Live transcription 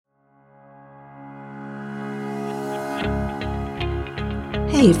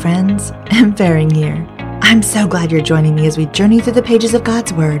Hey friends, Faring here. I'm so glad you're joining me as we journey through the pages of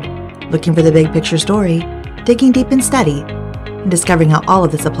God's Word, looking for the big picture story, digging deep in study, and discovering how all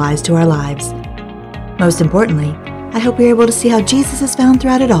of this applies to our lives. Most importantly, I hope you're able to see how Jesus is found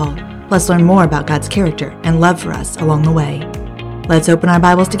throughout it all, plus learn more about God's character and love for us along the way. Let's open our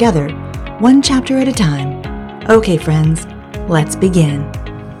Bibles together, one chapter at a time. Okay friends, let's begin.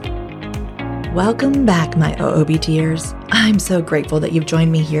 Welcome back, my OOBTers. I'm so grateful that you've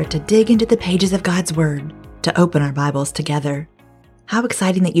joined me here to dig into the pages of God's Word, to open our Bibles together. How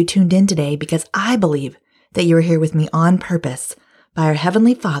exciting that you tuned in today, because I believe that you are here with me on purpose by our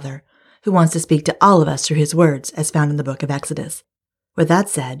Heavenly Father, who wants to speak to all of us through His words as found in the book of Exodus. With that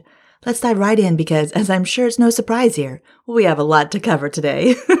said, let's dive right in because, as I'm sure it's no surprise here, we have a lot to cover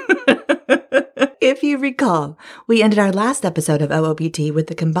today. If you recall, we ended our last episode of OOBT with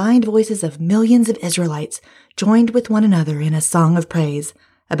the combined voices of millions of Israelites joined with one another in a song of praise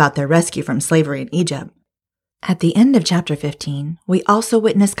about their rescue from slavery in Egypt. At the end of chapter 15, we also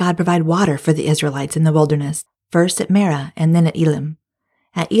witnessed God provide water for the Israelites in the wilderness, first at Marah and then at Elim.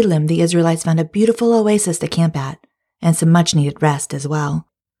 At Elim, the Israelites found a beautiful oasis to camp at, and some much-needed rest as well.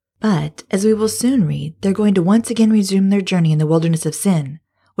 But, as we will soon read, they're going to once again resume their journey in the wilderness of sin,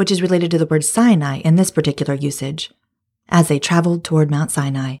 which is related to the word Sinai in this particular usage. As they traveled toward Mount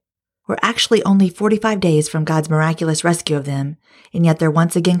Sinai, we're actually only 45 days from God's miraculous rescue of them, and yet they're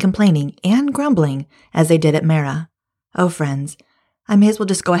once again complaining and grumbling as they did at Marah. Oh friends, I may as well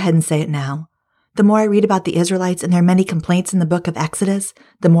just go ahead and say it now. The more I read about the Israelites and their many complaints in the book of Exodus,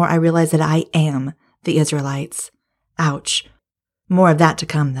 the more I realize that I am the Israelites. Ouch. More of that to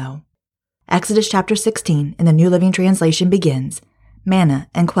come, though. Exodus chapter 16 in the New Living Translation begins, manna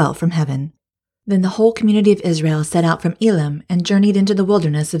and quail from heaven. Then the whole community of Israel set out from Elim and journeyed into the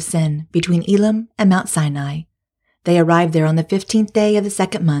wilderness of Sin between Elim and Mount Sinai. They arrived there on the 15th day of the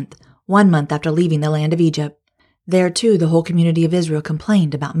second month, 1 month after leaving the land of Egypt. There, too, the whole community of Israel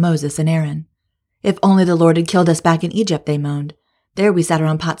complained about Moses and Aaron. If only the Lord had killed us back in Egypt, they moaned. There we sat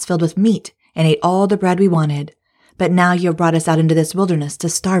around pots filled with meat and ate all the bread we wanted. But now you have brought us out into this wilderness to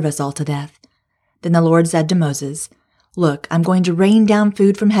starve us all to death. Then the Lord said to Moses, Look, I'm going to rain down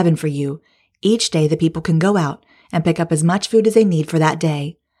food from heaven for you. Each day the people can go out and pick up as much food as they need for that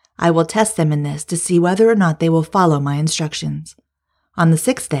day. I will test them in this to see whether or not they will follow my instructions. On the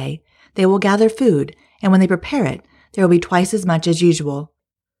 6th day, they will gather food, and when they prepare it, there will be twice as much as usual.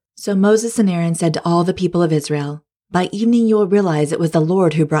 So Moses and Aaron said to all the people of Israel, By evening you will realize it was the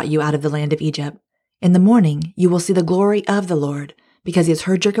Lord who brought you out of the land of Egypt. In the morning you will see the glory of the Lord, because he has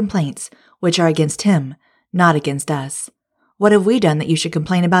heard your complaints, which are against him, not against us. What have we done that you should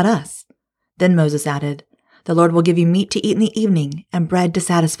complain about us? Then Moses added, The Lord will give you meat to eat in the evening and bread to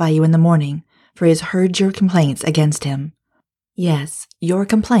satisfy you in the morning, for he has heard your complaints against him. Yes, your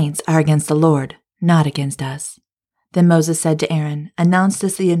complaints are against the Lord, not against us. Then Moses said to Aaron, Announce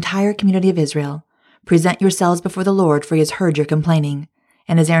this to the entire community of Israel. Present yourselves before the Lord, for he has heard your complaining.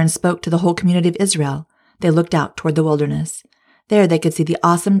 And as Aaron spoke to the whole community of Israel, they looked out toward the wilderness. There they could see the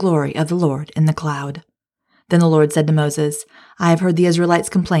awesome glory of the Lord in the cloud. Then the Lord said to Moses, I have heard the Israelites'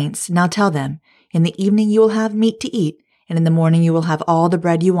 complaints. Now tell them, in the evening you will have meat to eat, and in the morning you will have all the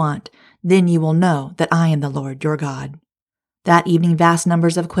bread you want. Then you will know that I am the Lord your God. That evening vast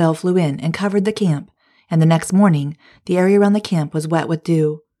numbers of quail flew in and covered the camp, and the next morning the area around the camp was wet with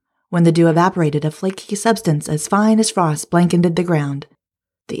dew. When the dew evaporated, a flaky substance as fine as frost blanketed the ground.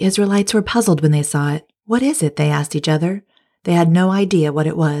 The Israelites were puzzled when they saw it. What is it? They asked each other. They had no idea what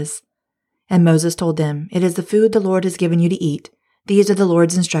it was. And Moses told them, It is the food the Lord has given you to eat. These are the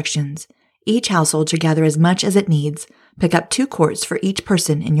Lord's instructions. Each household should gather as much as it needs. Pick up 2 quarts for each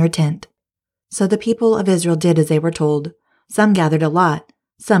person in your tent. So the people of Israel did as they were told. Some gathered a lot,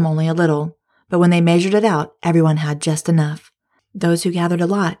 some only a little. But when they measured it out, everyone had just enough. Those who gathered a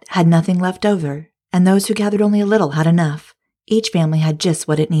lot had nothing left over, and those who gathered only a little had enough. Each family had just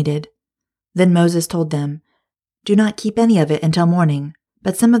what it needed. Then Moses told them, Do not keep any of it until morning.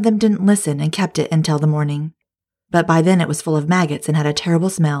 But some of them didn't listen and kept it until the morning. But by then it was full of maggots and had a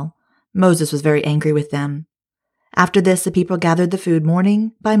terrible smell. Moses was very angry with them. After this the people gathered the food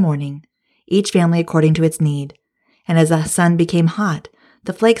morning by morning, each family according to its need. And as the sun became hot,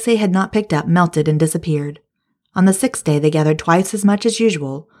 the flakes they had not picked up melted and disappeared. On the 6th day they gathered twice as much as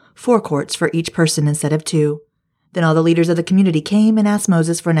usual, 4 quarts for each person instead of 2. Then all the leaders of the community came and asked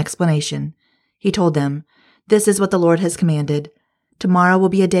Moses for an explanation. He told them, This is what the Lord has commanded. Tomorrow will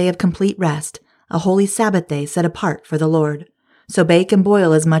be a day of complete rest, a holy Sabbath day set apart for the Lord. So bake and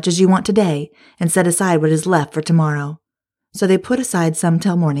boil as much as you want today, and set aside what is left for tomorrow. So they put aside some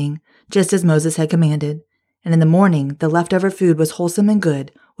till morning, just as Moses had commanded. and in the morning the leftover food was wholesome and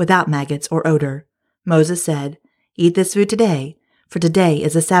good, without maggots or odor. Moses said, "Eat this food today, for today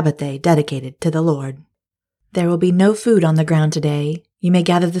is a Sabbath day dedicated to the Lord." There will be no food on the ground today. You may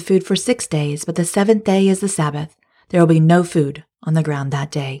gather the food for 6 days, but the 7th day is the Sabbath. There will be no food on the ground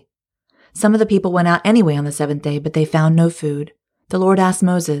that day. Some of the people went out anyway on the 7th day, but they found no food. The Lord asked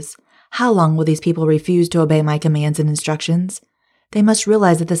Moses, "How long will these people refuse to obey my commands and instructions?" They must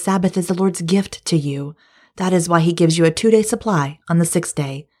realize that the Sabbath is the Lord's gift to you. That is why he gives you a 2-day supply on the 6th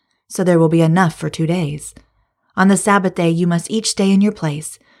day, so there will be enough for 2 days. On the Sabbath day, you must each stay in your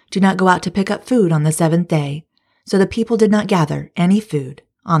place. Do not go out to pick up food on the 7th day. So the people did not gather any food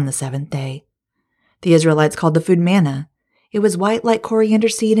on the 7th day. The Israelites called the food manna. It was white like coriander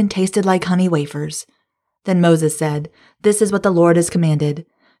seed and tasted like honey wafers. Then Moses said, "This is what the Lord has commanded.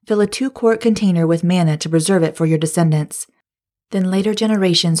 Fill a 2-quart container with manna to preserve it for your descendants. Then later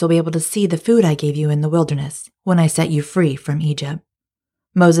generations will be able to see the food I gave you in the wilderness when I set you free from Egypt."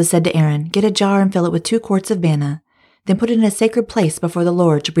 Moses said to Aaron, "Get a jar and fill it with 2 quarts of manna. Then put it in a sacred place before the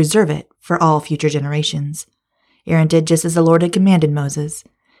Lord to preserve it for all future generations." Aaron did just as the Lord had commanded Moses.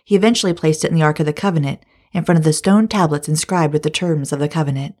 He eventually placed it in the Ark of the Covenant in front of the stone tablets inscribed with the terms of the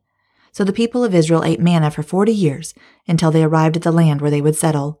covenant. So the people of Israel ate manna for 40 years until they arrived at the land where they would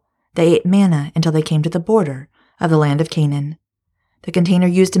settle. They ate manna until they came to the border of the land of Canaan. The container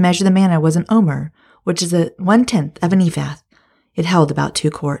used to measure the manna was an omer, which is 1/10 of an ephah. It held about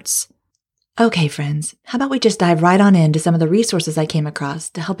 2 quarts. Okay, friends, how about we just dive right on into some of the resources I came across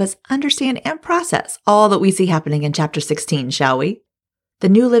to help us understand and process all that we see happening in chapter 16, shall we? The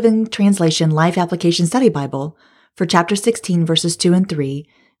New Living Translation Life Application Study Bible for chapter 16, verses 2 and 3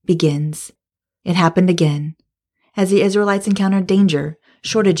 begins, "It happened again. As the Israelites encountered danger,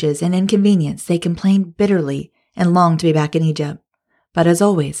 shortages, and inconvenience, they complained bitterly and longed to be back in Egypt. But as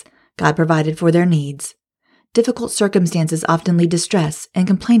always, God provided for their needs. Difficult circumstances often lead to stress, and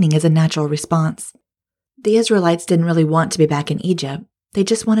complaining is a natural response. The Israelites didn't really want to be back in Egypt. They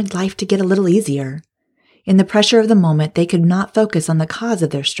just wanted life to get a little easier. In the pressure of the moment, they could not focus on the cause of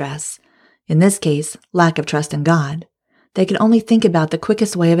their stress. In this case, lack of trust in God. They could only think about the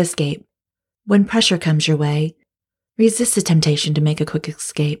quickest way of escape. When pressure comes your way, resist the temptation to make a quick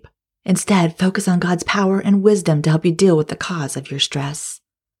escape. Instead, focus on God's power and wisdom to help you deal with the cause of your stress."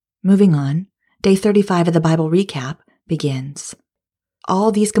 Moving on, day 35 of the Bible recap begins.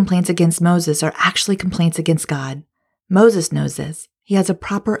 All these complaints against Moses are actually complaints against God. Moses knows this. He has a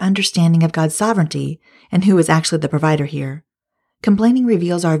proper understanding of God's sovereignty and who is actually the provider here. Complaining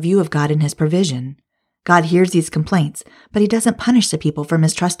reveals our view of God and his provision. God hears these complaints, but he doesn't punish the people for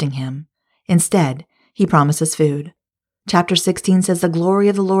mistrusting him. Instead, he promises food. Chapter 16 says the glory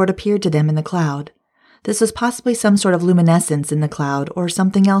of the Lord appeared to them in the cloud. This was possibly some sort of luminescence in the cloud or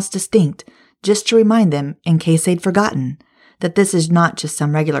something else distinct, just to remind them, in case they'd forgotten, that this is not just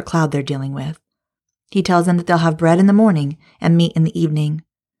some regular cloud they're dealing with. He tells them that they'll have bread in the morning and meat in the evening.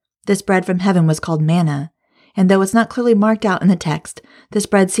 This bread from heaven was called manna, and though it's not clearly marked out in the text, this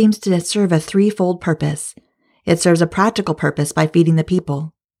bread seems to serve a 3-fold purpose. It serves a practical purpose by feeding the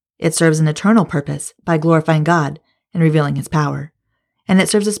people. It serves an eternal purpose by glorifying God and revealing his power. And it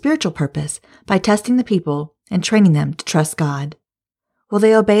serves a spiritual purpose by testing the people and training them to trust God. Will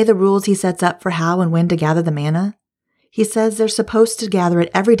they obey the rules he sets up for how and when to gather the manna? He says they're supposed to gather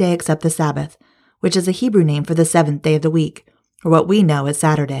it every day except the Sabbath, which is a Hebrew name for the 7th day of the week, or what we know as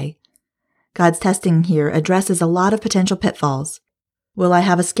Saturday. God's testing here addresses a lot of potential pitfalls. Will I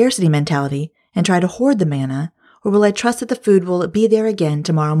have a scarcity mentality and try to hoard the manna, or will I trust that the food will be there again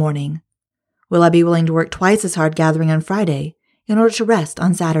tomorrow morning? Will I be willing to work twice as hard gathering on Friday in order to rest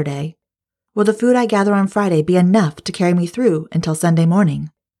on Saturday? Will the food I gather on Friday be enough to carry me through until Sunday morning?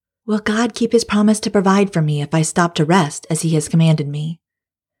 Will God keep his promise to provide for me if I stop to rest as he has commanded me?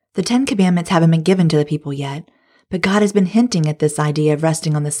 The 10 Commandments haven't been given to the people yet, but God has been hinting at this idea of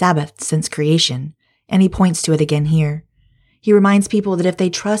resting on the Sabbath since creation, and he points to it again here. He reminds people that if they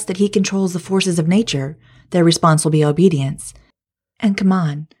trust that he controls the forces of nature, their response will be obedience. And come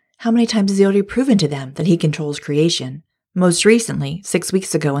on, how many times has he already proven to them that he controls creation? Most recently, 6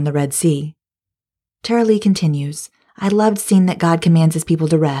 weeks ago in the Red Sea. Tara Lee continues, "I loved seeing that God commands his people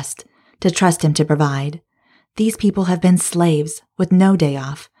to rest, to trust him to provide. These people have been slaves with no day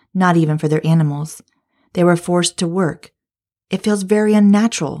off, not even for their animals. They were forced to work. It feels very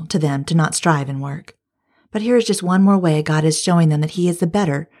unnatural to them to not strive and work. But here is just one more way God is showing them that he is the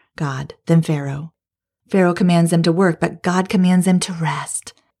better God than Pharaoh. Pharaoh commands them to work, but God commands them to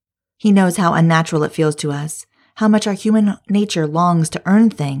rest. He knows how unnatural it feels to us, how much our human nature longs to earn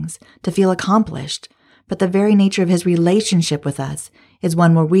things, to feel accomplished, but the very nature of his relationship with us is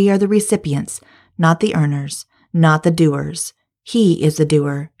one where we are the recipients, not the earners, not the doers. He is the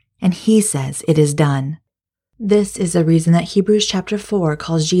doer, and he says it is done. This is the reason that Hebrews chapter 4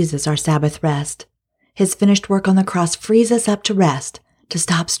 calls Jesus our Sabbath rest. His finished work on the cross frees us up to rest, to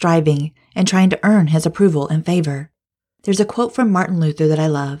stop striving and trying to earn his approval and favor. There's a quote from Martin Luther that I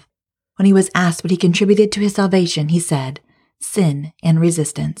love. When he was asked what he contributed to his salvation, he said, "Sin and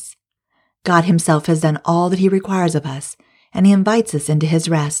resistance." God himself has done all that he requires of us, and he invites us into his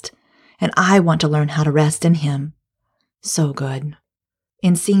rest, and I want to learn how to rest in him. So good.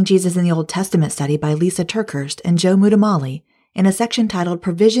 In Seeing Jesus in the Old Testament study by Lisa Turkhurst and Joe Muddamalle, in a section titled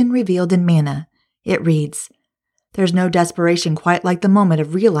Provision Revealed in Manna, it reads, "There's no desperation quite like the moment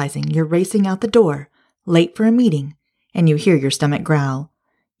of realizing you're racing out the door, late for a meeting, and you hear your stomach growl.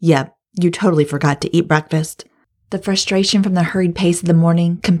 Yep, you totally forgot to eat breakfast. The frustration from the hurried pace of the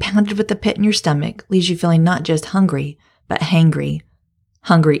morning, compounded with the pit in your stomach, leaves you feeling not just hungry, but hangry.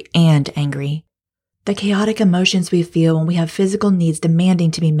 Hungry and angry. The chaotic emotions we feel when we have physical needs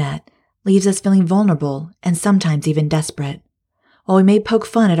demanding to be met leaves us feeling vulnerable and sometimes even desperate. While we may poke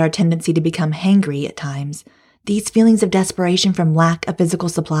fun at our tendency to become hangry at times, these feelings of desperation from lack of physical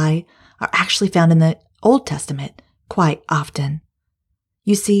supply are actually found in the Old Testament quite often.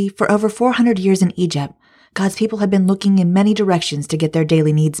 You see, for over 400 years in Egypt, God's people had been looking in many directions to get their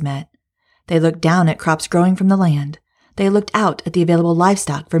daily needs met. They looked down at crops growing from the land. They looked out at the available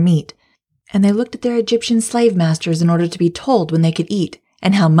livestock for meat. And they looked at their Egyptian slave masters in order to be told when they could eat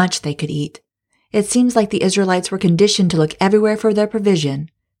and how much they could eat. It seems like the Israelites were conditioned to look everywhere for their provision,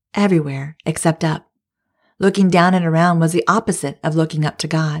 everywhere except up. Looking down and around was the opposite of looking up to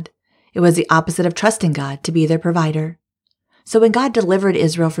God. It was the opposite of trusting God to be their provider. So when God delivered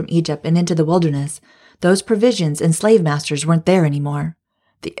Israel from Egypt and into the wilderness, those provisions and slave masters weren't there anymore.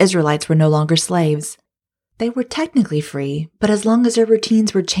 The Israelites were no longer slaves. They were technically free, but as long as their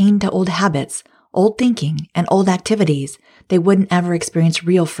routines were chained to old habits, old thinking, and old activities, they wouldn't ever experience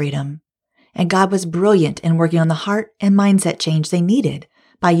real freedom. And God was brilliant in working on the heart and mindset change they needed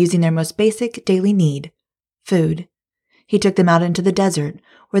by using their most basic daily need, food. He took them out into the desert,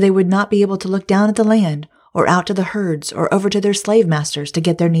 where they would not be able to look down at the land or out to the herds or over to their slave masters to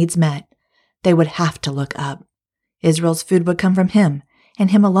get their needs met. They would have to look up. Israel's food would come from him,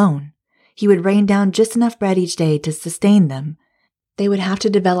 and him alone. He would rain down just enough bread each day to sustain them. They would have to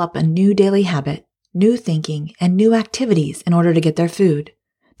develop a new daily habit, new thinking, and new activities in order to get their food.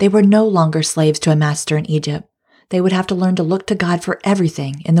 They were no longer slaves to a master in Egypt. They would have to learn to look to God for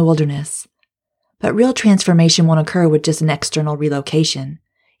everything in the wilderness. But real transformation won't occur with just an external relocation.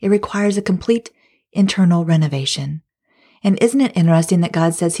 It requires a complete internal renovation. And isn't it interesting that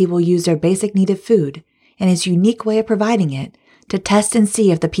God says he will use their basic need of food and his unique way of providing it to test and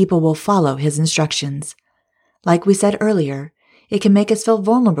see if the people will follow his instructions? Like we said earlier, it can make us feel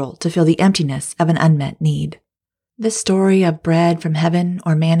vulnerable to feel the emptiness of an unmet need. The story of bread from heaven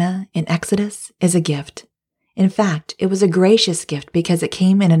or manna in Exodus is a gift. In fact, it was a gracious gift because it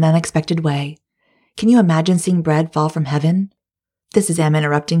came in an unexpected way. Can you imagine seeing bread fall from heaven? This is Em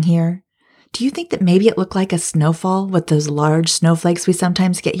interrupting here. Do you think that maybe it looked like a snowfall with those large snowflakes we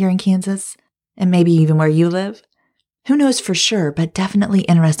sometimes get here in Kansas? And maybe even where you live? Who knows for sure, but definitely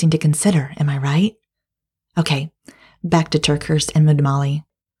interesting to consider, am I right? Okay, back to Turkhurst and Muddamalle.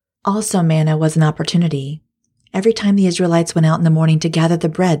 Also, manna was an opportunity. Every time the Israelites went out in the morning to gather the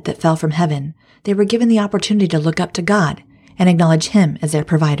bread that fell from heaven, they were given the opportunity to look up to God and acknowledge him as their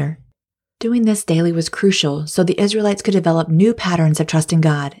provider. Doing this daily was crucial so the Israelites could develop new patterns of trusting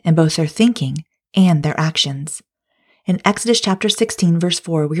God in both their thinking and their actions. In Exodus chapter 16, verse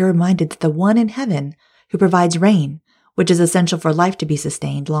 4, we are reminded that the one in heaven who provides rain, which is essential for life to be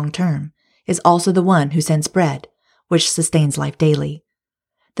sustained long term, is also the one who sends bread, which sustains life daily.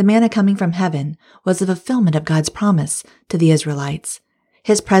 The manna coming from heaven was the fulfillment of God's promise to the Israelites.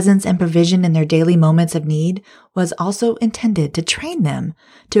 His presence and provision in their daily moments of need was also intended to train them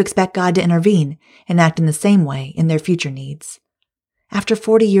to expect God to intervene and act in the same way in their future needs. After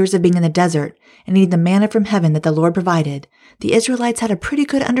 40 years of being in the desert and eating the manna from heaven that the Lord provided, the Israelites had a pretty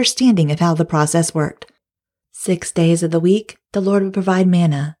good understanding of how the process worked. 6 days of the week, the Lord would provide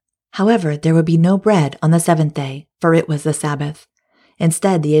manna. However, there would be no bread on the seventh day, for it was the Sabbath.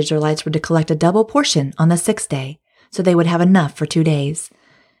 Instead, the Israelites were to collect a double portion on the sixth day, so they would have enough for 2 days.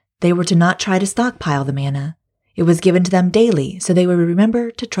 They were to not try to stockpile the manna. It was given to them daily, so they would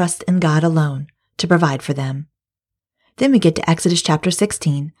remember to trust in God alone to provide for them. Then we get to Exodus chapter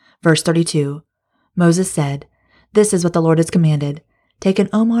 16, verse 32. Moses said, "This is what the Lord has commanded. Take an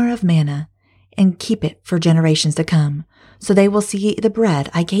omer of manna and keep it for generations to come, so they will see the bread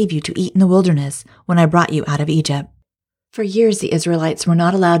I gave you to eat in the wilderness when I brought you out of Egypt." For years, the Israelites were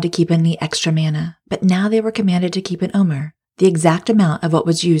not allowed to keep any extra manna, but now they were commanded to keep an omer, the exact amount of what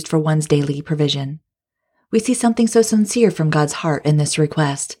was used for one's daily provision. We see something so sincere from God's heart in this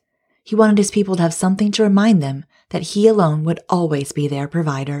request. He wanted his people to have something to remind them that he alone would always be their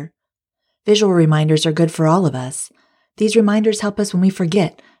provider. Visual reminders are good for all of us. These reminders help us when we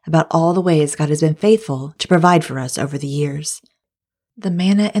forget about all the ways God has been faithful to provide for us over the years. The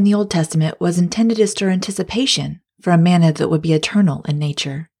manna in the Old Testament was intended to stir anticipation for a manna that would be eternal in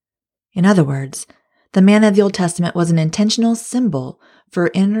nature. In other words, the manna of the Old Testament was an intentional symbol for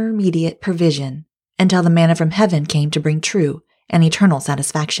intermediate provision until the manna from heaven came to bring true and eternal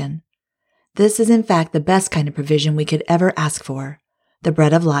satisfaction. This is in fact the best kind of provision we could ever ask for, the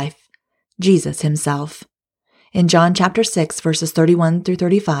bread of life, Jesus himself. In John chapter 6, verses 31 through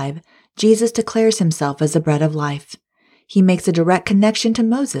 35, Jesus declares himself as the bread of life. He makes a direct connection to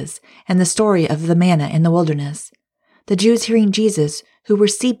Moses and the story of the manna in the wilderness. The Jews hearing Jesus, who were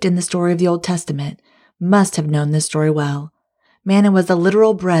steeped in the story of the Old Testament, must have known this story well. Manna was the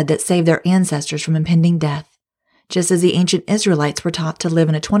literal bread that saved their ancestors from impending death. Just as the ancient Israelites were taught to live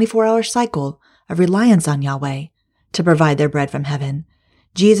in a 24-hour cycle of reliance on Yahweh to provide their bread from heaven,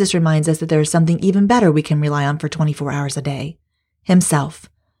 Jesus reminds us that there is something even better we can rely on for 24 hours a day: himself.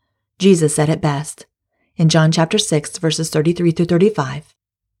 Jesus said it best in John chapter 6, verses 33 through 35.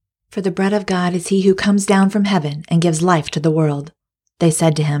 For the bread of God is he who comes down from heaven and gives life to the world. They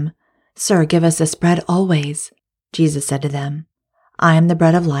said to him, Sir, give us this bread always. Jesus said to them, I am the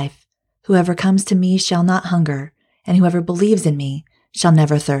bread of life. Whoever comes to me shall not hunger, and whoever believes in me shall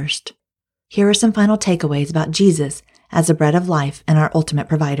never thirst. Here are some final takeaways about Jesus as the bread of life and our ultimate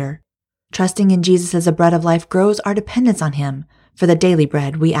provider. Trusting in Jesus as the bread of life grows our dependence on him for the daily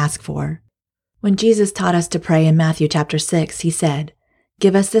bread we ask for. When Jesus taught us to pray in Matthew chapter 6, he said,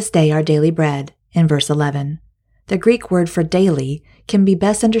 Give us this day our daily bread, in verse 11. The Greek word for daily can be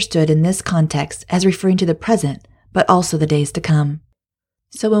best understood in this context as referring to the present, but also the days to come.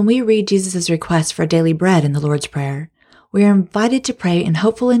 So when we read Jesus' request for daily bread in the Lord's Prayer, we are invited to pray in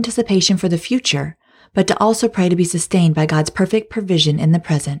hopeful anticipation for the future, but to also pray to be sustained by God's perfect provision in the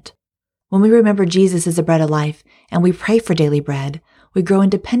present. When we remember Jesus as the bread of life and we pray for daily bread, we grow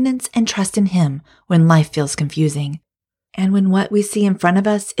in dependence and trust in him when life feels confusing. And when what we see in front of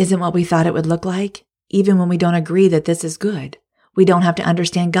us isn't what we thought it would look like, even when we don't agree that this is good, we don't have to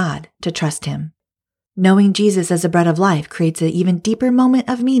understand God to trust him. Knowing Jesus as the bread of life creates an even deeper moment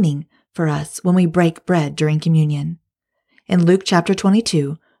of meaning for us when we break bread during communion. In Luke chapter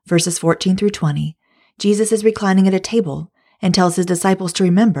 22, verses 14 through 20, Jesus is reclining at a table and tells his disciples to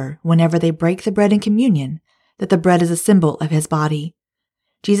remember whenever they break the bread in communion that the bread is a symbol of his body.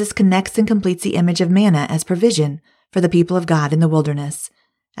 Jesus connects and completes the image of manna as provision for the people of God in the wilderness,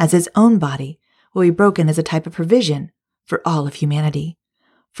 as his own body will be broken as a type of provision for all of humanity,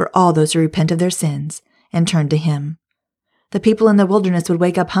 for all those who repent of their sins and turn to him. The people in the wilderness would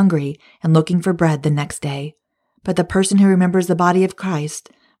wake up hungry and looking for bread the next day, but the person who remembers the body of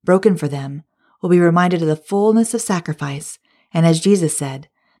Christ, broken for them, will be reminded of the fullness of sacrifice, and as Jesus said,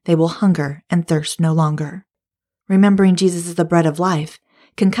 they will hunger and thirst no longer. Remembering Jesus as the bread of life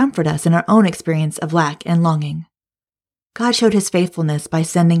can comfort us in our own experience of lack and longing. God showed his faithfulness by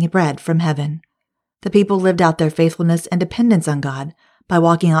sending bread from heaven. The people lived out their faithfulness and dependence on God by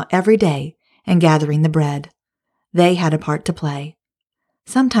walking out every day and gathering the bread. They had a part to play.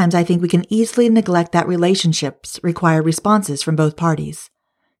 Sometimes I think we can easily neglect that relationships require responses from both parties.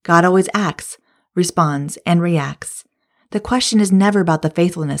 God always acts, responds, and reacts. The question is never about the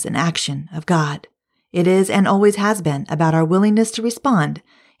faithfulness and action of God. It is and always has been about our willingness to respond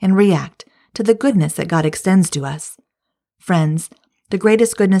and react to the goodness that God extends to us. Friends, the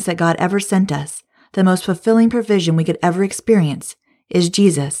greatest goodness that God ever sent us, the most fulfilling provision we could ever experience, is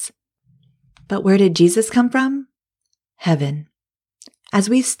Jesus. But where did Jesus come from? Heaven. As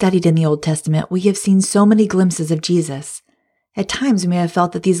we've studied in the Old Testament, we have seen so many glimpses of Jesus. At times we may have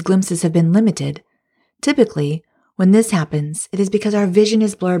felt that these glimpses have been limited. Typically, when this happens, it is because our vision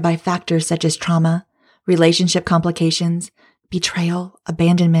is blurred by factors such as trauma, relationship complications, betrayal,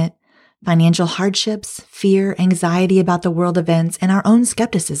 abandonment, financial hardships, fear, anxiety about the world events, and our own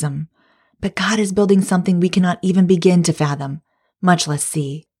skepticism. But God is building something we cannot even begin to fathom, much less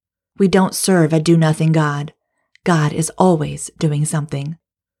see. We don't serve a do-nothing God. God is always doing something.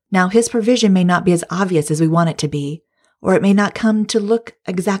 Now, his provision may not be as obvious as we want it to be, or it may not come to look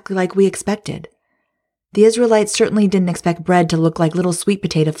exactly like we expected. The Israelites certainly didn't expect bread to look like little sweet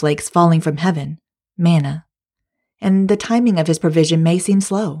potato flakes falling from heaven, manna. And the timing of his provision may seem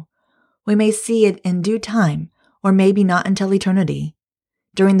slow. We may see it in due time, or maybe not until eternity.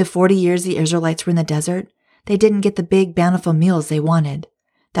 During the 40 years the Israelites were in the desert, they didn't get the big, bountiful meals they wanted.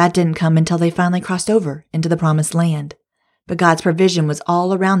 That didn't come until they finally crossed over into the promised land. But God's provision was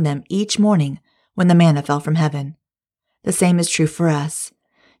all around them each morning when the manna fell from heaven. The same is true for us.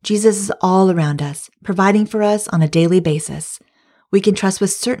 Jesus is all around us, providing for us on a daily basis. We can trust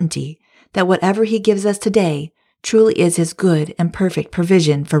with certainty that whatever He gives us today truly is His good and perfect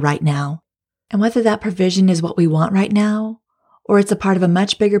provision for right now. And whether that provision is what we want right now, or it's a part of a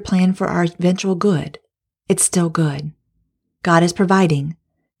much bigger plan for our eventual good, it's still good. God is providing.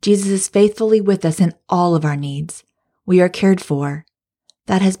 Jesus is faithfully with us in all of our needs. We are cared for.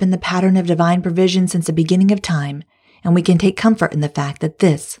 That has been the pattern of divine provision since the beginning of time, and we can take comfort in the fact that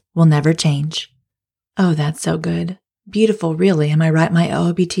this will never change. Oh, that's so good. Beautiful, really, am I right, my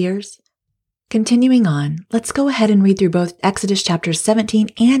OOBTers? Continuing on, let's go ahead and read through both Exodus chapters 17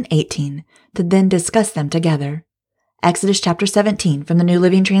 and 18 to then discuss them together. Exodus chapter 17 from the New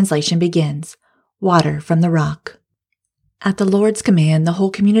Living Translation begins, Water from the Rock. At the Lord's command, the whole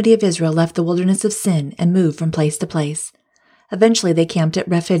community of Israel left the wilderness of Sin and moved from place to place. Eventually they camped at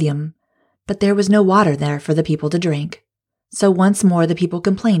Rephidim, but there was no water there for the people to drink. So once more the people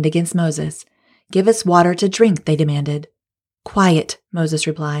complained against Moses. "Give us water to drink," they demanded. "Quiet," Moses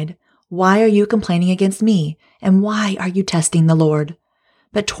replied. "Why are you complaining against me, and why are you testing the Lord?"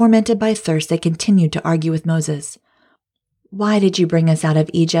 But tormented by thirst, they continued to argue with Moses. "Why did you bring us out of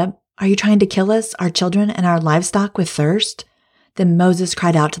Egypt? Are you trying to kill us, our children, and our livestock with thirst?" Then Moses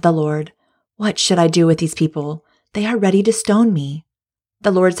cried out to the Lord, "What should I do with these people? They are ready to stone me."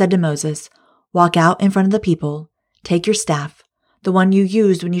 The Lord said to Moses, "Walk out in front of the people, take your staff, the one you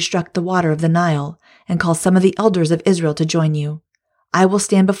used when you struck the water of the Nile, and call some of the elders of Israel to join you. I will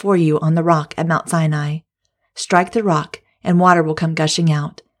stand before you on the rock at Mount Sinai. Strike the rock, and water will come gushing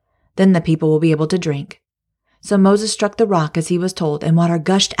out. Then the people will be able to drink." So Moses struck the rock as he was told, and water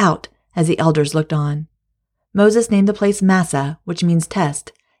gushed out as the elders looked on. Moses named the place Massah, which means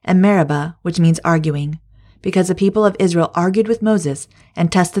test, and Meribah, which means arguing, because the people of Israel argued with Moses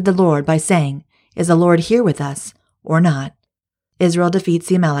and tested the Lord by saying, "Is the Lord here with us or not?" Israel defeats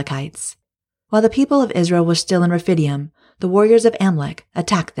the Amalekites. While the people of Israel were still in Rephidim, the warriors of Amalek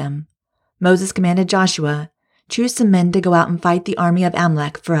attacked them. Moses commanded Joshua, "Choose some men to go out and fight the army of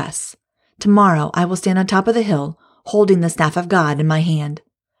Amalek for us. Tomorrow I will stand on top of the hill, holding the staff of God in my hand."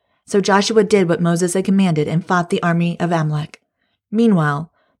 So Joshua did what Moses had commanded and fought the army of Amalek.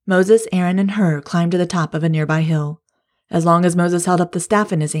 Meanwhile, Moses, Aaron, and Hur climbed to the top of a nearby hill. As long as Moses held up the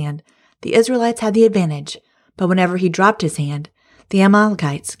staff in his hand, the Israelites had the advantage, but whenever he dropped his hand, the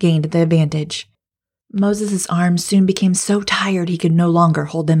Amalekites gained the advantage. Moses' arms soon became so tired he could no longer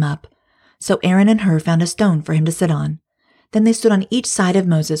hold them up. So Aaron and Hur found a stone for him to sit on. Then they stood on each side of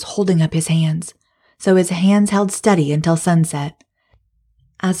Moses, holding up his hands. So his hands held steady until sunset.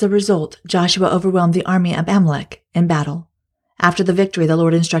 As a result, Joshua overwhelmed the army of Amalek in battle. After the victory, the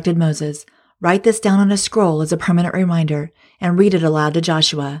Lord instructed Moses, "Write this down on a scroll as a permanent reminder and read it aloud to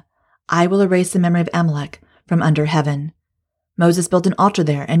Joshua. I will erase the memory of Amalek from under heaven." Moses built an altar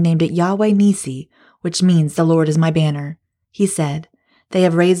there and named it Yahweh Nisi, which means "the Lord is my banner." He said, "They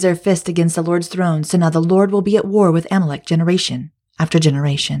have raised their fist against the Lord's throne, so now the Lord will be at war with Amalek generation after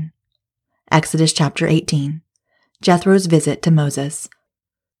generation." Exodus chapter 18. Jethro's visit to Moses.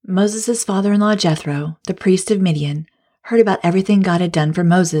 Moses' father-in-law Jethro, the priest of Midian, heard about everything God had done for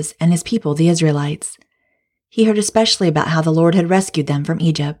Moses and his people, the Israelites. He heard especially about how the Lord had rescued them from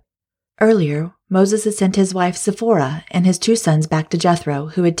Egypt. Earlier, Moses had sent his wife Zipporah and his 2 sons back to Jethro,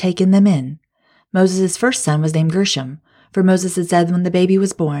 who had taken them in. Moses' first son was named Gershom, for Moses had said when the baby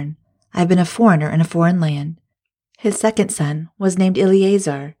was born, "I have been a foreigner in a foreign land." His second son was named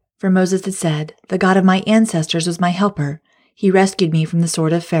Eleazar, for Moses had said, "The God of my ancestors was my helper. He rescued me from the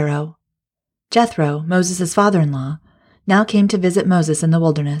sword of Pharaoh." Jethro, Moses' father-in-law, now came to visit Moses in the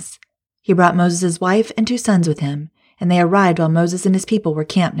wilderness. He brought Moses' wife and 2 sons with him, and they arrived while Moses and his people were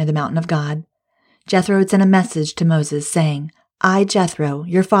camped near the mountain of God. Jethro had sent a message to Moses saying, "I, Jethro,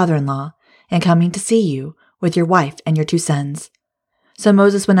 your father-in-law, am coming to see you with your wife and your 2 sons." So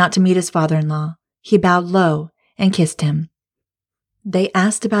Moses went out to meet his father-in-law. He bowed low and kissed him. They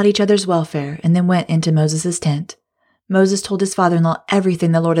asked about each other's welfare and then went into Moses' tent. Moses told his father-in-law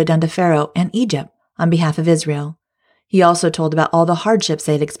everything the Lord had done to Pharaoh and Egypt on behalf of Israel. He also told about all the hardships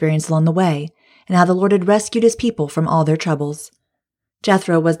they had experienced along the way and how the Lord had rescued his people from all their troubles.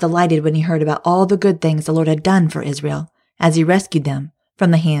 Jethro was delighted when he heard about all the good things the Lord had done for Israel as he rescued them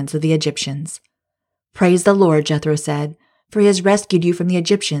from the hands of the Egyptians. "Praise the Lord," Jethro said, "for he has rescued you from the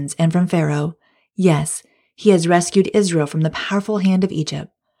Egyptians and from Pharaoh. Yes, he has rescued Israel from the powerful hand of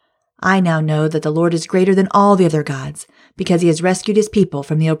Egypt. I now know that the Lord is greater than all the other gods because he has rescued his people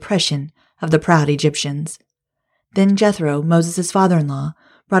from the oppression of the proud Egyptians." Then Jethro, Moses' father-in-law,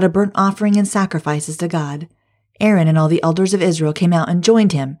 brought a burnt offering and sacrifices to God. Aaron and all the elders of Israel came out and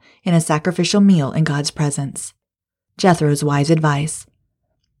joined him in a sacrificial meal in God's presence. Jethro's wise advice.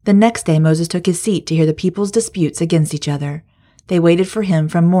 The next day Moses took his seat to hear the people's disputes against each other. They waited for him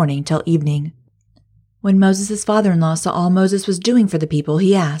from morning till evening. When Moses' father-in-law saw all Moses was doing for the people,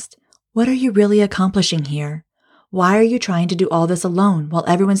 he asked, "What are you really accomplishing here? Why are you trying to do all this alone while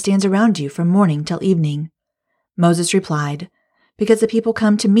everyone stands around you from morning till evening?" Moses replied, "Because the people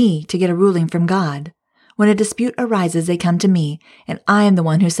come to me to get a ruling from God. When a dispute arises, they come to me, and I am the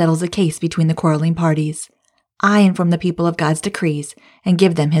one who settles the case between the quarreling parties. I inform the people of God's decrees and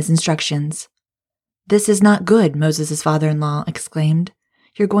give them his instructions." "This is not good," Moses' father-in-law exclaimed.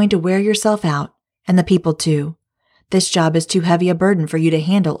 "You're going to wear yourself out, and the people too. This job is too heavy a burden for you to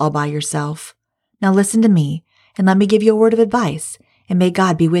handle all by yourself. Now listen to me, and let me give you a word of advice, and may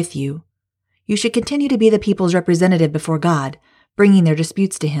God be with you. You should continue to be the people's representative before God, bringing their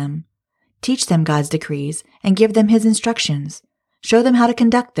disputes to him. Teach them God's decrees and give them his instructions. Show them how to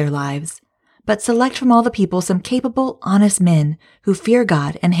conduct their lives. But select from all the people some capable, honest men who fear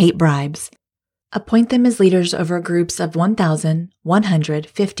God and hate bribes. Appoint them as leaders over groups of 1,000, 100,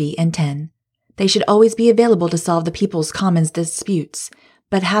 50, and 10. They should always be available to solve the people's common disputes,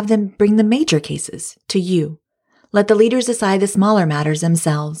 but have them bring the major cases to you. Let the leaders decide the smaller matters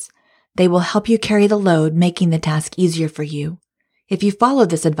themselves. They will help you carry the load, making the task easier for you. If you follow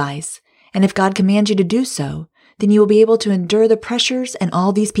this advice, and if God commands you to do so, then you will be able to endure the pressures and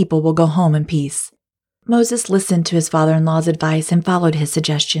all these people will go home in peace." Moses listened to his father-in-law's advice and followed his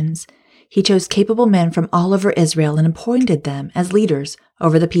suggestions. He chose capable men from all over Israel and appointed them as leaders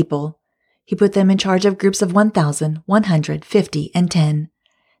over the people. He put them in charge of groups of 1,000, 100, 50, and 10.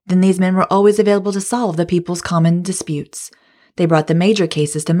 Then these men were always available to solve the people's common disputes. They brought the major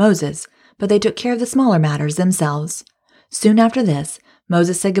cases to Moses, but they took care of the smaller matters themselves. Soon after this,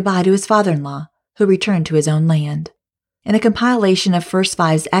 Moses said goodbye to his father-in-law, who returned to his own land. In a compilation of First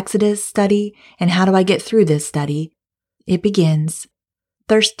Five's Exodus study and How Do I Get Through This study, it begins,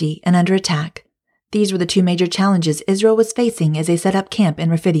 "Thirsty and under attack. These were the two major challenges Israel was facing as they set up camp in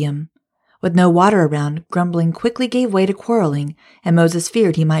Rephidim. With no water around, grumbling quickly gave way to quarreling, and Moses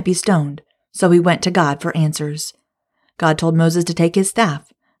feared he might be stoned, so he went to God for answers. God told Moses to take his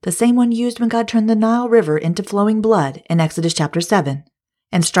staff, the same one used when God turned the Nile River into flowing blood in Exodus chapter 7,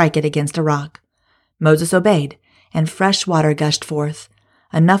 and strike it against a rock. Moses obeyed, and fresh water gushed forth,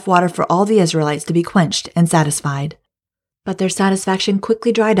 enough water for all the Israelites to be quenched and satisfied. But their satisfaction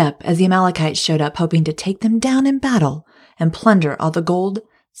quickly dried up as the Amalekites showed up hoping to take them down in battle and plunder all the gold,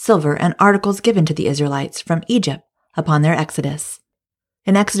 silver, and articles given to the Israelites from Egypt upon their exodus.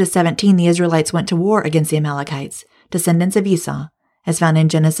 In Exodus 17, the Israelites went to war against the Amalekites, descendants of Esau, as found in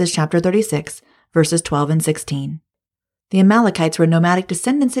Genesis chapter 36, verses 12 and 16. The Amalekites were nomadic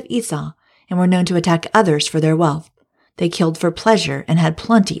descendants of Esau and were known to attack others for their wealth. They killed for pleasure and had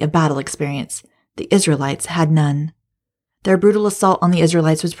plenty of battle experience. The Israelites had none. Their brutal assault on the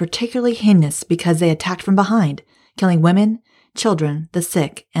Israelites was particularly heinous because they attacked from behind, killing women, children, the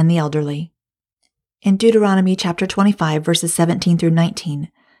sick, and the elderly. In Deuteronomy chapter 25, verses 17 through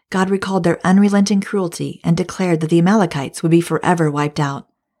 19, God recalled their unrelenting cruelty and declared that the Amalekites would be forever wiped out.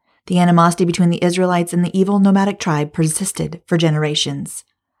 The animosity between the Israelites and the evil nomadic tribe persisted for generations.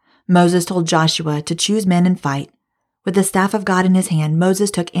 Moses told Joshua to choose men and fight. With the staff of God in his hand,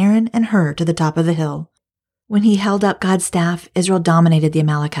 Moses took Aaron and Hur to the top of the hill. When he held up God's staff, Israel dominated the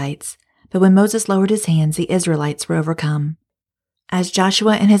Amalekites. But when Moses lowered his hands, the Israelites were overcome. As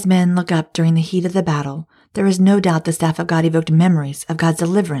Joshua and his men look up during the heat of the battle, there is no doubt the staff of God evoked memories of God's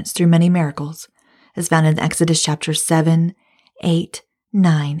deliverance through many miracles, as found in Exodus chapters 7, 8,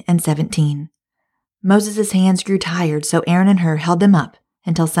 9, and 17. Moses' hands grew tired, so Aaron and Hur held them up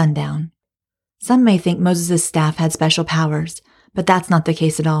until sundown. Some may think Moses' staff had special powers, but that's not the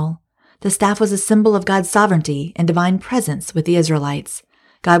case at all. The staff was a symbol of God's sovereignty and divine presence with the Israelites.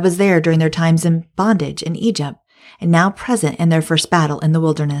 God was there during their times in bondage in Egypt, and now present in their first battle in the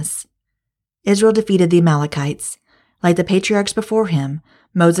wilderness. Israel defeated the Amalekites. Like the patriarchs before him,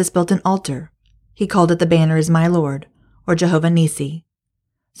 Moses built an altar. He called it the banner is my Lord, or Jehovah Nissi.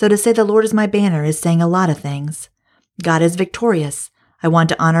 So to say the Lord is my banner is saying a lot of things. God is victorious. I want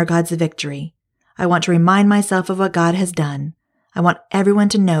to honor God's victory. I want to remind myself of what God has done. I want everyone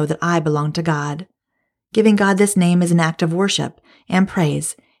to know that I belong to God. Giving God this name is an act of worship and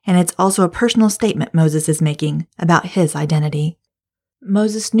praise, and it's also a personal statement Moses is making about his identity.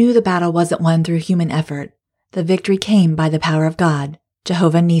 Moses knew the battle wasn't won through human effort. The victory came by the power of God,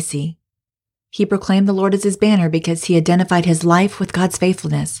 Jehovah Nissi. He proclaimed the Lord as his banner because he identified his life with God's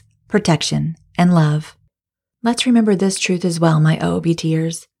faithfulness, protection, and love. Let's remember this truth as well, my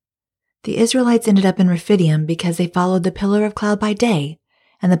OOBTers. The Israelites ended up in Rephidim because they followed the pillar of cloud by day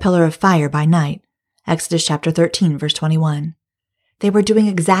and the pillar of fire by night. Exodus chapter 13, verse 21. They were doing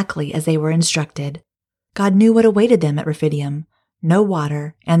exactly as they were instructed. God knew what awaited them at Rephidim, no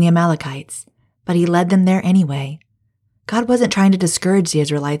water and the Amalekites, but he led them there anyway. God wasn't trying to discourage the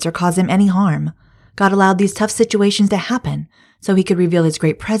Israelites or cause them any harm. God allowed these tough situations to happen so he could reveal his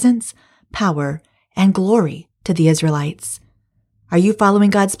great presence, power, and glory to the Israelites. Are you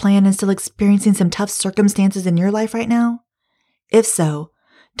following God's plan and still experiencing some tough circumstances in your life right now? If so,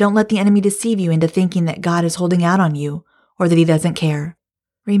 don't let the enemy deceive you into thinking that God is holding out on you or that he doesn't care.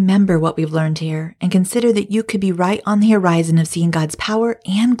 Remember what we've learned here and consider that you could be right on the horizon of seeing God's power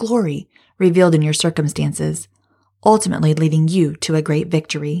and glory revealed in your circumstances, ultimately leading you to a great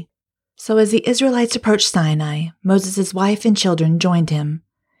victory. So as the Israelites approached Sinai, Moses' wife and children joined him.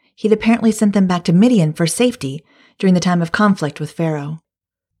 He'd apparently sent them back to Midian for safety during the time of conflict with Pharaoh.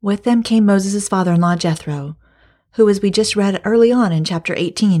 With them came Moses' father-in-law Jethro, who, as we just read early on in chapter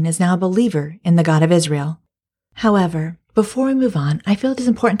 18, is now a believer in the God of Israel. However, before we move on, I feel it is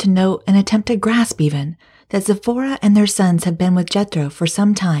important to note and attempt to grasp even that Zipporah and their sons have been with Jethro for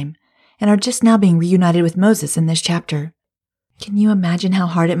some time and are just now being reunited with Moses in this chapter. Can you imagine how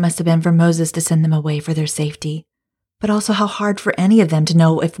hard it must have been for Moses to send them away for their safety, but also how hard for any of them to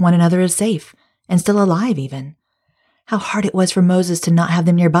know if one another is safe and still alive even? How hard it was for Moses to not have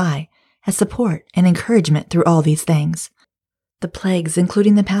them nearby as support and encouragement through all these things. The plagues,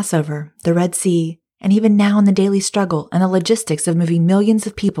 including the Passover, the Red Sea, and even now in the daily struggle and the logistics of moving millions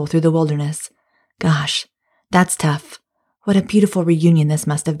of people through the wilderness. Gosh, that's tough. What a beautiful reunion this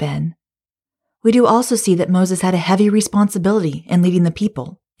must have been. We do also see that Moses had a heavy responsibility in leading the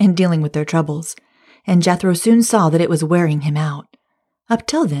people and dealing with their troubles, and Jethro soon saw that it was wearing him out. Up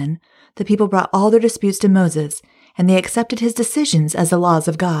till then, the people brought all their disputes to Moses, and they accepted his decisions as the laws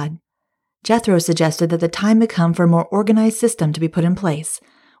of God. Jethro suggested that the time had come for a more organized system to be put in place,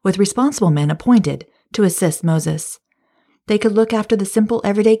 with responsible men appointed to assist Moses. They could look after the simple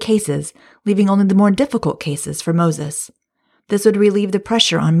everyday cases, leaving only the more difficult cases for Moses. This would relieve the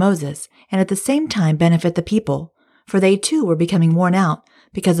pressure on Moses and at the same time benefit the people, for they too were becoming worn out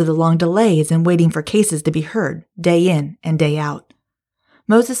because of the long delays and waiting for cases to be heard day in and day out.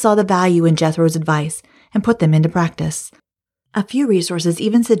 Moses saw the value in Jethro's advice and put them into practice. A few resources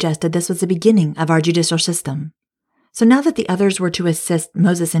even suggested this was the beginning of our judicial system. So now that the others were to assist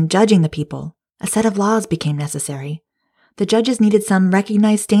Moses in judging the people, a set of laws became necessary. The judges needed some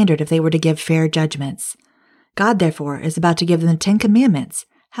recognized standard if they were to give fair judgments. God, therefore, is about to give them the 10 Commandments.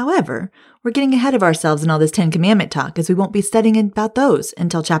 However, we're getting ahead of ourselves in all this 10 Commandment talk, as we won't be studying about those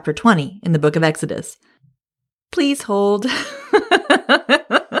until chapter 20 in the book of Exodus. Please hold.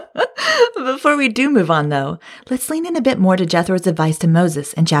 Before we do move on, though, let's lean in a bit more to Jethro's advice to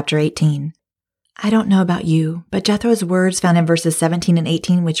Moses in chapter 18. I don't know about you, but Jethro's words found in verses 17 and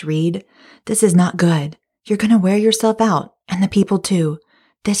 18, which read, "This is not good. You're going to wear yourself out, and the people too.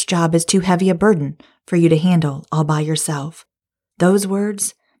 This job is too heavy a burden for you to handle all by yourself." Those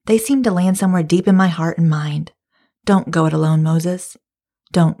words, they seem to land somewhere deep in my heart and mind. Don't go it alone, Moses.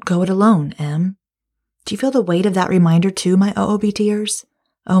 Don't go it alone, Em. Do you feel the weight of that reminder too, my OOBTers?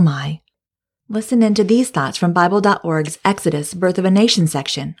 Oh my. Listen in to these thoughts from Bible.org's Exodus Birth of a Nation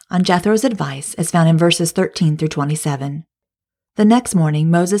section on Jethro's advice as found in verses 13 through 27. The next morning,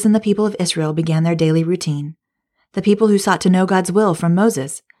 Moses and the people of Israel began their daily routine. The people who sought to know God's will from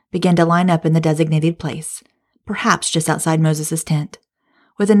Moses began to line up in the designated place, perhaps just outside Moses' tent.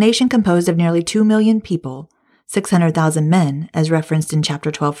 With a nation composed of nearly 2 million people, 600,000 men, as referenced in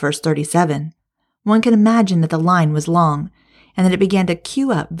chapter 12, verse 37, one can imagine that the line was long and that it began to queue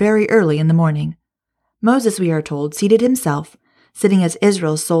up very early in the morning. Moses, we are told, seated himself, sitting as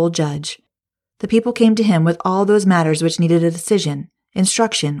Israel's sole judge. The people came to him with all those matters which needed a decision,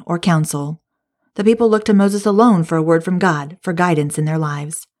 instruction, or counsel. The people looked to Moses alone for a word from God for guidance in their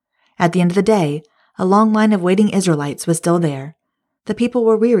lives. At the end of the day, a long line of waiting Israelites was still there. The people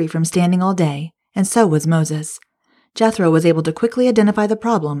were weary from standing all day, and so was Moses. Jethro was able to quickly identify the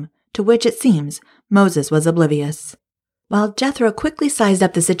problem, to which, it seems, Moses was oblivious. While Jethro quickly sized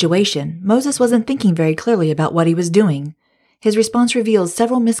up the situation, Moses wasn't thinking very clearly about what he was doing. His response reveals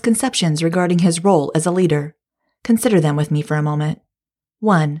several misconceptions regarding his role as a leader. Consider them with me for a moment.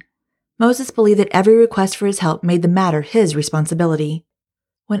 1. Moses believed that every request for his help made the matter his responsibility.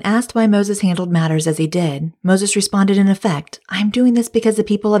 When asked why Moses handled matters as he did, Moses responded in effect, "I'm doing this because the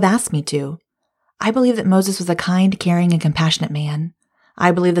people have asked me to." I believe that Moses was a kind, caring, and compassionate man.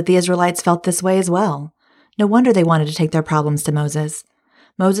 I believe that the Israelites felt this way as well. No wonder they wanted to take their problems to Moses.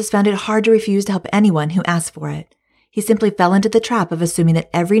 Moses found it hard to refuse to help anyone who asked for it. He simply fell into the trap of assuming that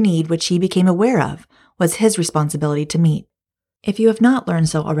every need which he became aware of was his responsibility to meet. If you have not learned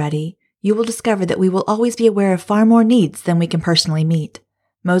so already, you will discover that we will always be aware of far more needs than we can personally meet.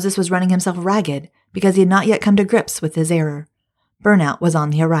 Moses was running himself ragged because he had not yet come to grips with his error. Burnout was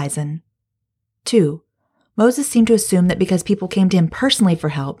on the horizon. 2. Moses seemed to assume that because people came to him personally for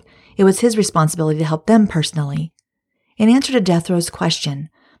help, it was his responsibility to help them personally. In answer to Jethro's question,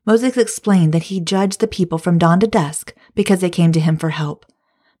 Moses explained that he judged the people from dawn to dusk because they came to him for help.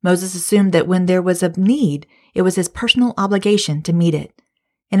 Moses assumed that when there was a need, it was his personal obligation to meet it.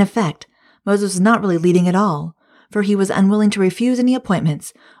 In effect, Moses was not really leading at all, for he was unwilling to refuse any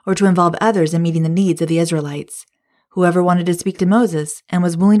appointments or to involve others in meeting the needs of the Israelites. Whoever wanted to speak to Moses and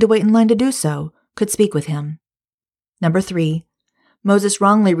was willing to wait in line to do so could speak with him. 3. Moses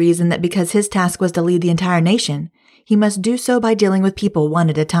wrongly reasoned that because his task was to lead the entire nation, he must do so by dealing with people one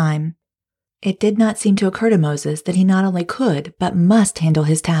at a time. It did not seem to occur to Moses that he not only could, but must handle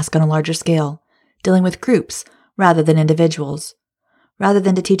his task on a larger scale, dealing with groups rather than individuals. Rather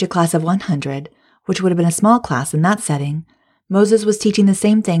than to teach a class of 100, which would have been a small class in that setting, Moses was teaching the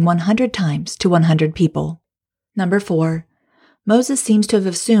same thing 100 times to 100 people. 4. Moses seems to have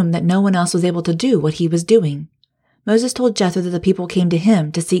assumed that no one else was able to do what he was doing. Moses told Jethro that the people came to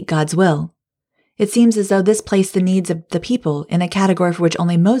him to seek God's will. It seems as though this placed the needs of the people in a category for which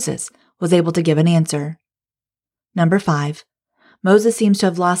only Moses was able to give an answer. 5. Moses seems to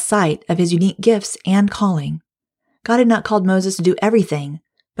have lost sight of his unique gifts and calling. God had not called Moses to do everything,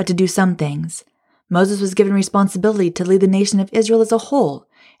 but to do some things. Moses was given responsibility to lead the nation of Israel as a whole,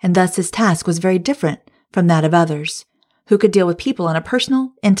 and thus his task was very different from that of others, who could deal with people on a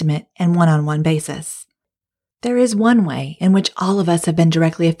personal, intimate, and one-on-one basis. There is one way in which all of us have been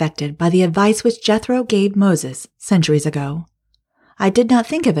directly affected by the advice which Jethro gave Moses centuries ago. I did not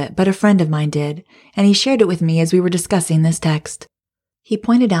think of it, but a friend of mine did, and he shared it with me as we were discussing this text. He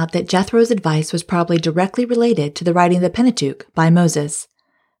pointed out that Jethro's advice was probably directly related to the writing of the Pentateuch by Moses.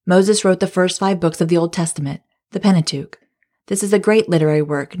 Moses wrote the first 5 books of the Old Testament, the Pentateuch. This is a great literary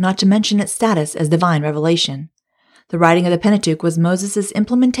work, not to mention its status as divine revelation. The writing of the Pentateuch was Moses'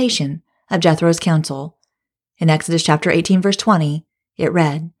 implementation of Jethro's counsel. In Exodus chapter 18, verse 20, it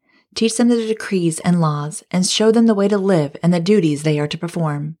read, "Teach them the decrees and laws, and show them the way to live and the duties they are to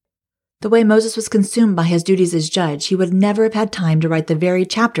perform." The way Moses was consumed by his duties as judge, he would never have had time to write the very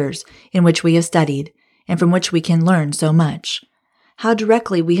chapters in which we have studied, and from which we can learn so much. How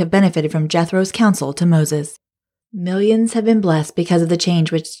directly we have benefited from Jethro's counsel to Moses. Millions have been blessed because of the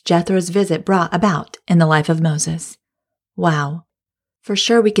change which Jethro's visit brought about in the life of Moses. Wow. For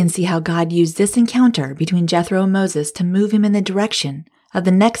sure we can see how God used this encounter between Jethro and Moses to move him in the direction of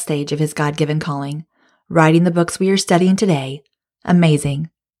the next stage of his God-given calling, writing the books we are studying today.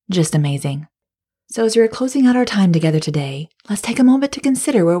 Amazing. Just amazing. So as we are closing out our time together today, let's take a moment to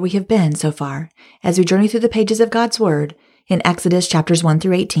consider where we have been so far as we journey through the pages of God's Word in Exodus chapters 1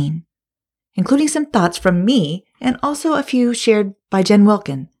 through 18, including some thoughts from me and also a few shared by Jen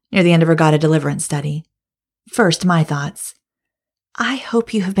Wilkin near the end of her God of Deliverance study. First, my thoughts. I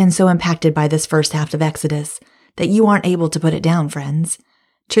hope you have been so impacted by this first half of Exodus that you aren't able to put it down, friends.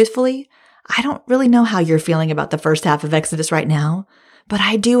 Truthfully, I don't really know how you're feeling about the first half of Exodus right now, but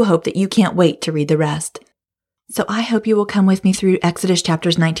I do hope that you can't wait to read the rest. So I hope you will come with me through Exodus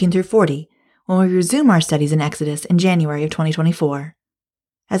chapters 19 through 40 when we resume our studies in Exodus in January of 2024.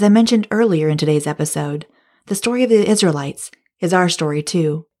 As I mentioned earlier in today's episode, the story of the Israelites is our story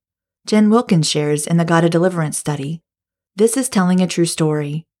too. Jen Wilkins shares in the God of Deliverance study, "This is telling a true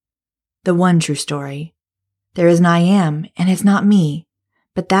story. The one true story. There is an I am, and it's not me,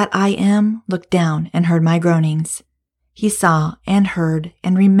 but that I am looked down and heard my groanings. He saw and heard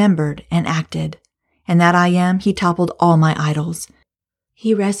and remembered and acted, and that I am, he toppled all my idols.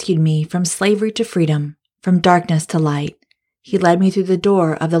 He rescued me from slavery to freedom, from darkness to light. He led me through the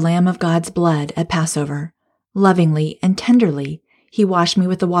door of the Lamb of God's blood at Passover. Lovingly and tenderly, he washed me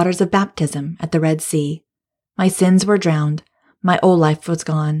with the waters of baptism at the Red Sea. My sins were drowned. My old life was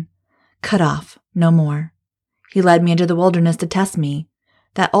gone. Cut off, no more. He led me into the wilderness to test me,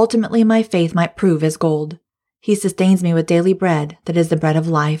 that ultimately my faith might prove as gold. He sustains me with daily bread that is the bread of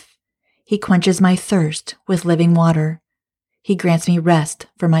life. He quenches my thirst with living water. He grants me rest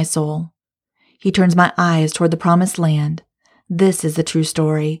for my soul. He turns my eyes toward the promised land. This is the true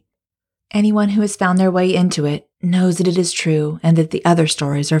story. Anyone who has found their way into it knows that it is true and that the other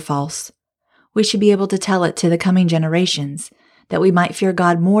stories are false. We should be able to tell it to the coming generations, that we might fear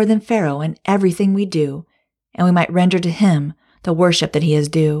God more than Pharaoh in everything we do, and we might render to him the worship that he is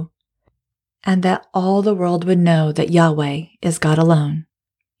due, and that all the world would know that Yahweh is God alone.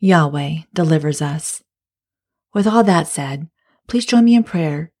 Yahweh delivers us. With all that said, please join me in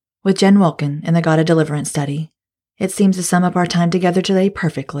prayer with Jen Wilkin in the God of Deliverance study. It seems to sum up our time together today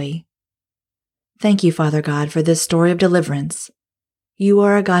perfectly. Thank you, Father God, for this story of deliverance. You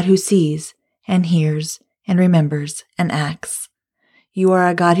are a God who sees and hears and remembers and acts. You are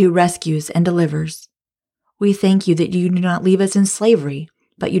a God who rescues and delivers. We thank you that you do not leave us in slavery,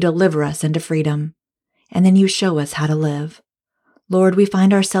 but you deliver us into freedom. And then you show us how to live. Lord, we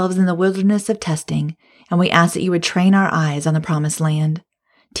find ourselves in the wilderness of testing, and we ask that you would train our eyes on the promised land.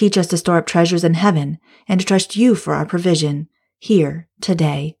 Teach us to store up treasures in heaven and to trust you for our provision, here,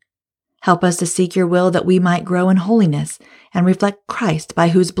 today. Help us to seek your will that we might grow in holiness and reflect Christ by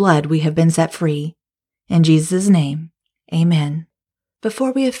whose blood we have been set free. In Jesus' name, amen.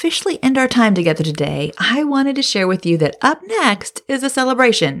 Before we officially end our time together today, I wanted to share with you that up next is a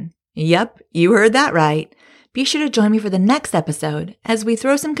celebration. Yep, you heard that right. Be sure to join me for the next episode as we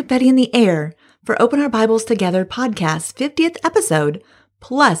throw some confetti in the air for Open Our Bibles Together podcast's 50th episode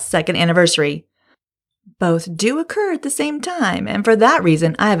plus second anniversary. Both do occur at the same time, and for that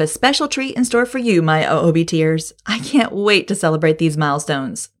reason, I have a special treat in store for you, my OOBTers. I can't wait to celebrate these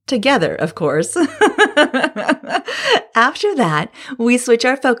milestones. Together, of course. After that, we switch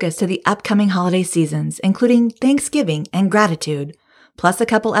our focus to the upcoming holiday seasons, including Thanksgiving and gratitude, plus a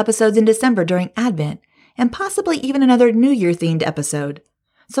couple episodes in December during Advent, and possibly even another New Year-themed episode.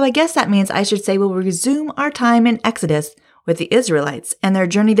 So I guess that means I should say we'll resume our time in Exodus with the Israelites and their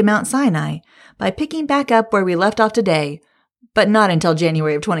journey to Mount Sinai by picking back up where we left off today, but not until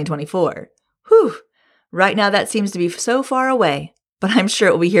January of 2024. Whew! Right now that seems to be so far away, but I'm sure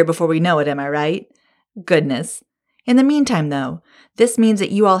it will be here before we know it, am I right? Goodness. In the meantime, though, this means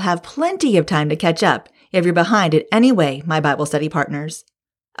that you all have plenty of time to catch up if you're behind in any way, my Bible study partners.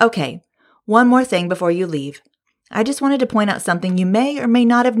 Okay, one more thing before you leave. I just wanted to point out something you may or may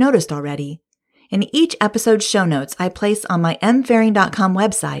not have noticed already. In each episode's show notes I place on my mfaring.com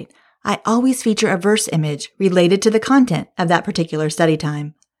website, I always feature a verse image related to the content of that particular study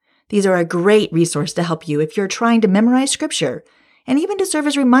time. These are a great resource to help you if you're trying to memorize scripture, and even to serve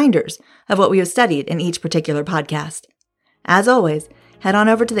as reminders of what we have studied in each particular podcast. As always, head on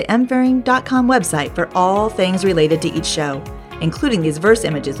over to the mfaring.com website for all things related to each show, including these verse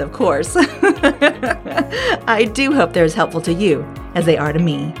images, of course. I do hope they're as helpful to you as they are to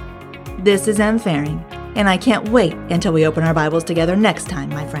me. This is M. Faring, and I can't wait until we open our Bibles together next time,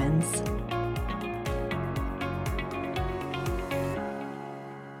 my friends.